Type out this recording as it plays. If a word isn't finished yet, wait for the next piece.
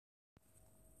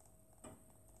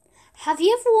Have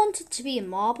you ever wanted to be a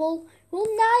marble? Well,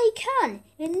 now you can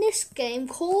in this game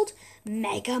called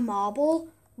Mega Marble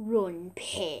Run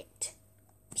Pit.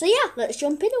 So yeah, let's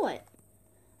jump into it.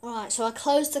 Alright, so I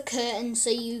closed the curtain so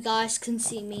you guys can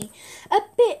see me a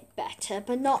bit better,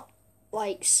 but not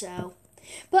like so.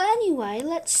 But anyway,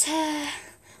 let's,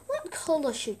 what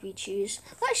colour should we choose?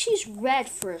 Let's choose red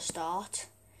for a start.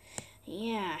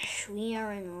 Yes, we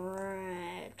are in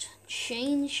red.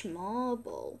 Change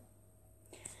marble.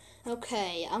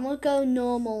 Okay, I'm gonna go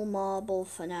normal marble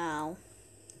for now.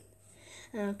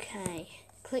 Okay,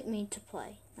 click me to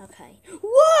play. Okay.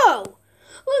 Whoa! Look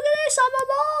at this, I'm a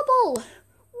marble!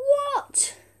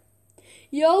 What?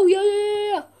 Yo.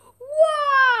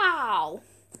 Wow!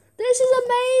 This is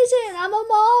amazing, I'm a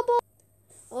marble!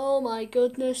 Oh my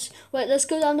goodness. Wait, let's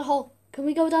go down the hole. Can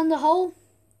we go down the hole?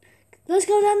 Let's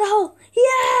go down the hole.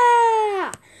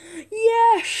 Yeah!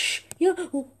 Yes! Yeah.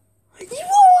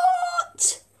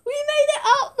 What? We made it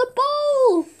out the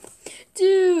bowl!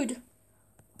 Dude,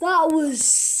 that was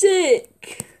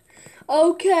sick.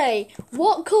 Okay,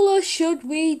 what colour should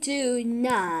we do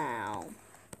now?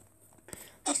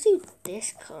 Let's do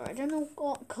this colour. I don't know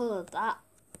what colour that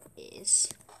is.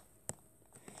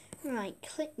 Right,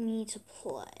 click me to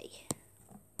play.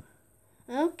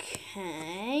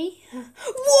 Okay.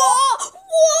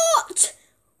 What?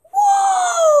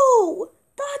 Whoa!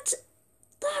 That's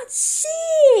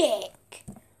sick!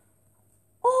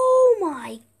 Oh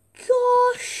my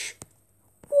gosh!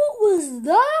 What was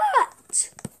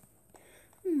that?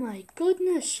 Oh my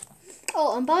goodness!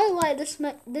 Oh, and by the way,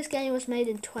 this game was made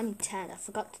in 2010. I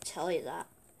forgot to tell you that.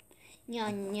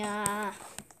 Nya.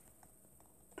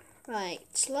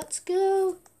 Right, let's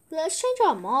go. Let's change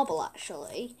our marble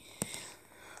actually.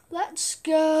 Let's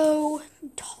go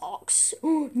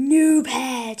noob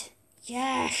head.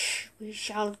 Yes, we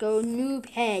shall go noob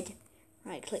head.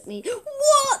 Right, click me.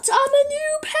 What? I'm a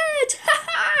noob head.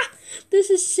 This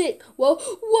is sick. Whoa,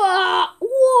 what?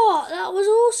 That was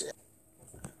awesome.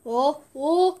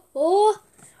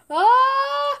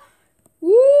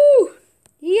 Woo,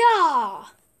 yeah.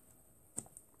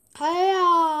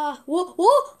 Hiya. Whoa.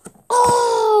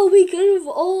 Oh, we could have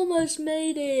almost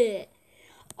made it.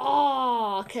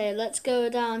 Oh, okay, let's go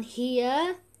down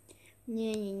here.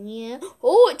 Yeah.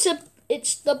 Oh,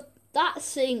 it's that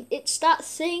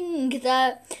thing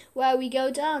there where we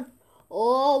go down.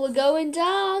 Oh, we're going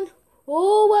down.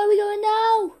 Oh, where are we going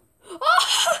now?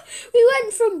 Oh, we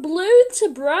went from blue to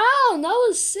brown. That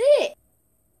was sick.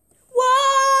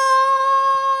 Whoa!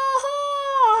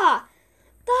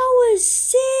 That was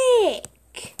sick.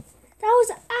 That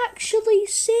was actually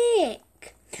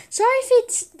sick. Sorry if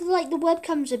it's like the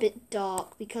webcam's a bit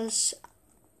dark because,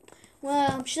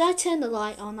 well, should I turn the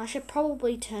light on? I should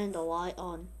probably turn the light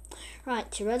on.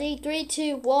 Right, you ready? 3,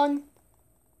 2, 1.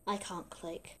 I can't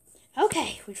click.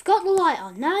 Okay, we've got the light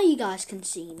on. Now you guys can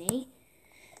see me.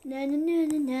 Na.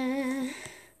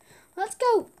 Let's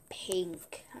go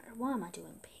pink. Why am I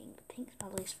doing pink? Pink's my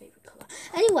least favourite colour.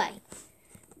 Anyway,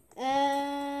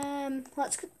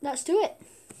 let's do it.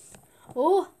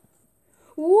 Oh,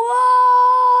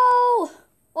 whoa!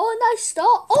 Oh, nice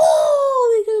start. Oh,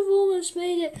 we could have almost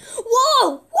made it.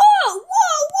 Whoa!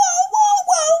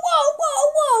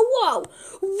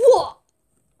 What?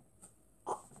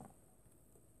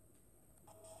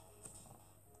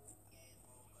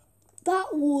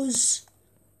 That was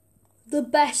the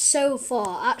best so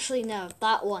far. Actually, no,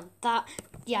 that one.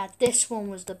 This one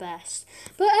was the best.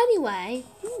 But anyway,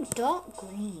 dark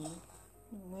green.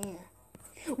 Yeah.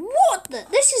 What the?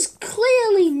 This is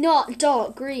clearly not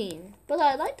dark green. But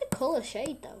I like the colour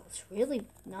shade though. It's really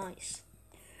nice.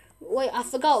 Wait, I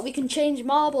forgot. We can change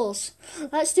marbles.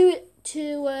 Let's do it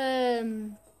to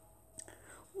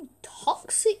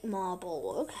toxic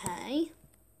marble. Okay.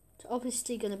 It's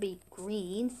obviously going to be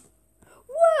green.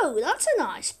 Whoa, that's a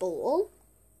nice ball.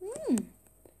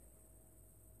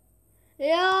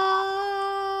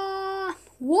 Yeah.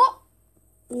 What?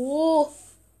 Oh,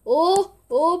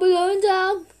 we're going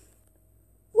down.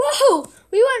 Whoa,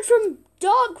 we went from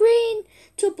dark green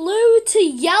to blue to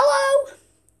yellow.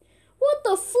 What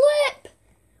the flip?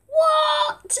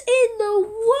 What in the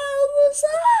world was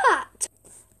that?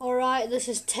 Alright, this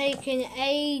is taking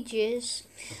ages.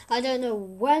 I don't know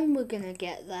when we're going to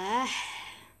get there.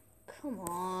 Come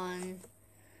on.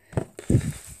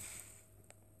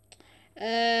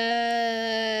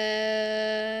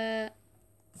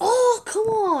 Oh, come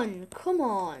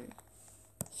on.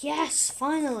 Yes,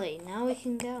 finally. Now we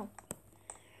can go.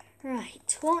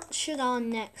 Right, what should our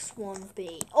next one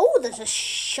be? Oh, there's a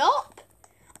shop.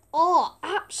 Oh,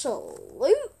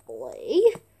 absolutely.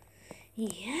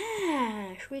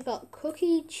 Yes, we got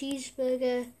cookie,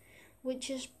 cheeseburger,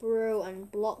 Witch's brew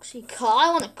and Bloxy car.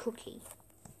 I want a cookie.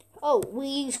 Oh, we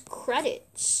use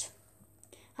credits.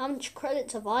 How much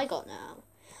credits have I got now?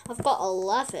 I've got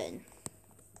 11.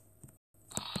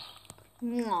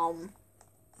 Nom.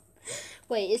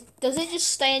 Wait, does it just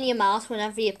stay in your mouth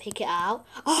whenever you pick it out?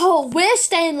 Oh, we're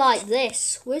staying like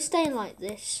this. We're staying like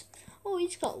this. Oh,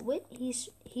 he's got wit. He's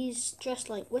dressed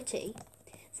like Witty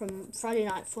from Friday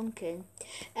Night Funkin'.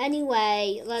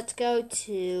 Anyway, let's go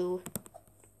to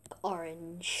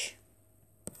orange.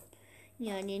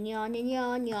 Nya nya nya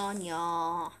nya nya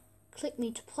nya. Click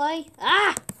me to play.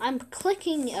 Ah, I'm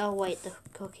clicking. Oh wait, the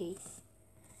cookie.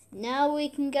 Now we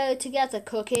can go together,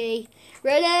 cookie.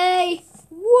 Ready?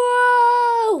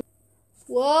 Whoa!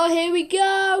 Whoa, here we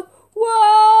go.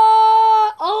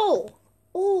 Whoa! Oh!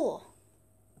 Oh!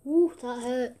 Ooh, that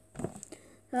hurt.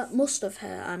 That must have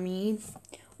hurt, I mean.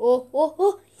 Oh, oh,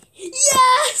 oh.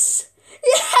 Yes!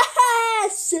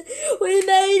 Yes! We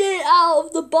made it out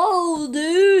of the bowl,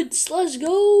 dudes. Let's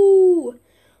go.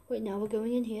 Wait, now we're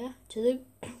going in here.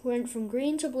 Went from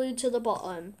green to blue to the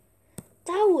bottom.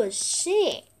 That was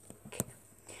sick.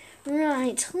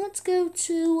 Right, let's go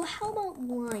to, how about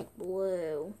light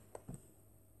blue?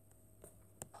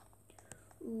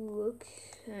 Ooh,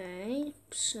 okay,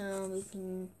 so we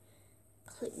can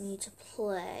click me to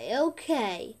play.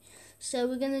 Okay, so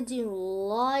we're going to do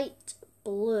light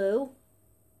blue.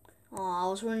 Oh, I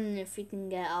was wondering if we can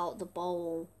get out the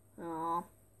bowl. Oh,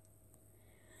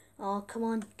 come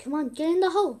on, get in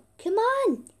the hole. Come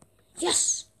on.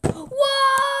 Yes. Whoa!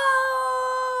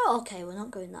 Okay, we're not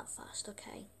going that fast,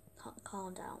 okay.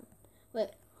 Calm down.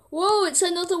 Wait. Whoa, it's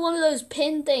another one of those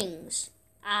pin things.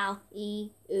 Ow,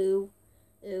 ooh,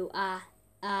 ah,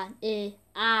 ooh,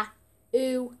 ow.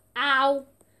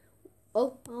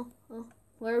 Oh.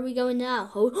 Where are we going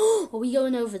now? Oh, are we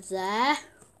going over there?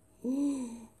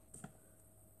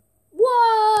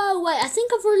 Whoa, wait, I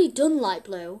think I've already done light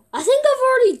blue.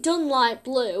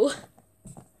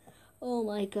 Oh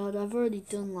my god, I've already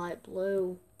done light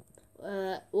blue.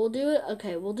 We'll do it.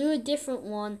 Okay, we'll do a different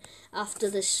one after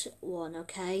this one.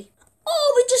 Okay.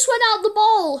 Oh, we just went out the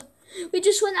ball. We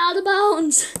just went out of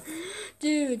bounds,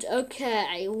 dude.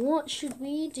 Okay, what should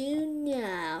we do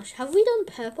now? Have we done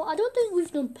purple? I don't think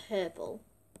we've done purple.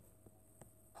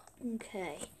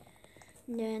 Okay.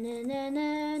 Na na na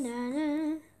na na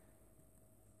na.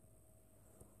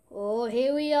 Oh,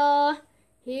 here we are.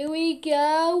 Here we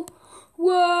go.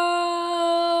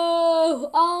 Whoa!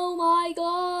 Oh my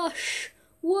gosh!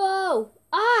 Whoa!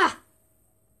 Ah!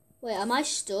 Wait, am I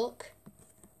stuck?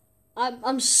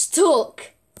 I'm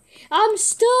stuck. I'm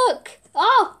stuck.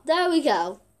 Oh, there we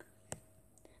go.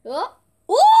 Oh,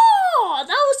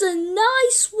 that was a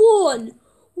nice one.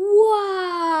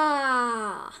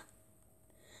 Wow.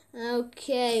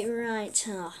 Okay, right.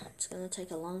 Oh, it's gonna take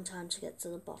a long time to get to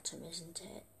the bottom, isn't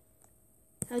it?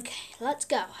 Okay, let's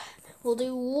go. We'll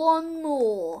do one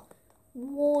more.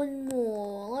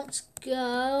 Let's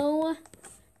go.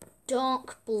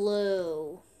 Dark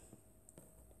blue.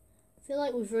 I feel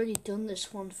like we've already done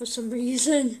this one for some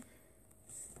reason.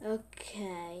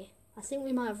 Okay. I think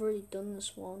we might have already done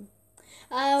this one.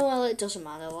 Oh, well, it doesn't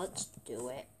matter. Let's do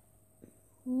it.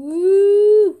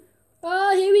 Woo!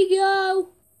 Oh, here we go.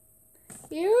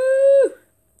 Yoo-hoo!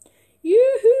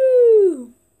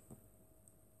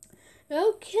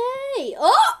 Okay.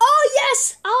 Oh,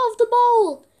 yes! Out of the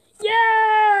bowl!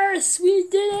 Yes! We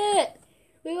did it!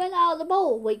 We went out of the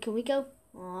bowl. Wait, can we go?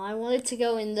 Oh, I wanted to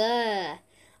go in there.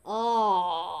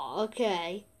 Oh,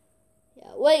 okay.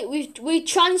 Yeah, wait, we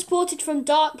transported from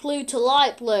dark blue to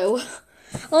light blue.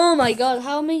 Oh my god,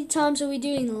 how many times are we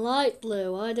doing light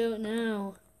blue? I don't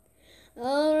know.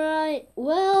 Alright,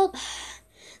 well,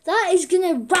 that is going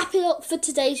to wrap it up for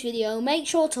today's video. Make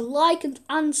sure to like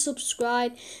and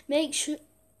subscribe. Make sure,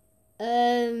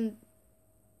 and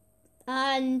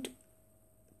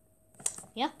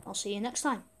yeah, I'll see you next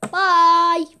time.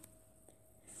 Bye!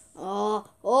 Oh,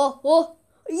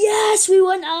 yes, we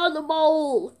went out of the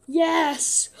bowl.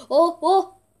 Yes.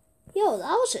 Oh. Yo, that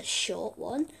was a short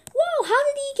one. Whoa, how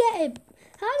did he get it?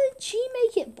 How did she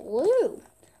make it blue?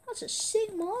 That's a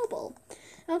sick marble.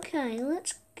 Okay,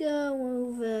 let's go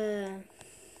over.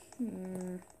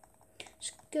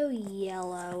 Let's go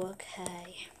yellow.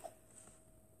 Okay.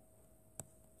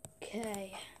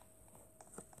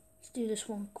 Let's do this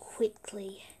one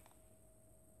quickly.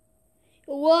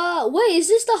 Whoa, wait, is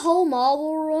this the whole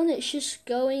marble run? It's just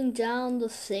going down the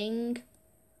thing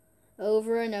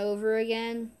over and over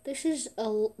again. This is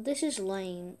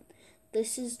lame.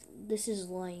 This is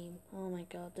lame. Oh my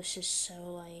god, this is so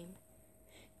lame.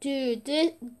 Dude,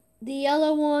 the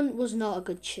yellow one was not a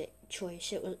good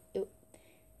choice.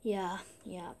 Yeah.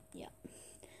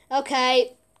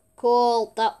 Okay,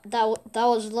 cool. That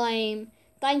was lame.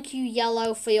 Thank you,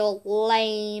 Yellow, for your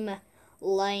lame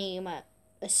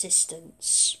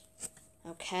assistance.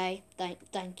 Okay,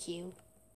 thank you.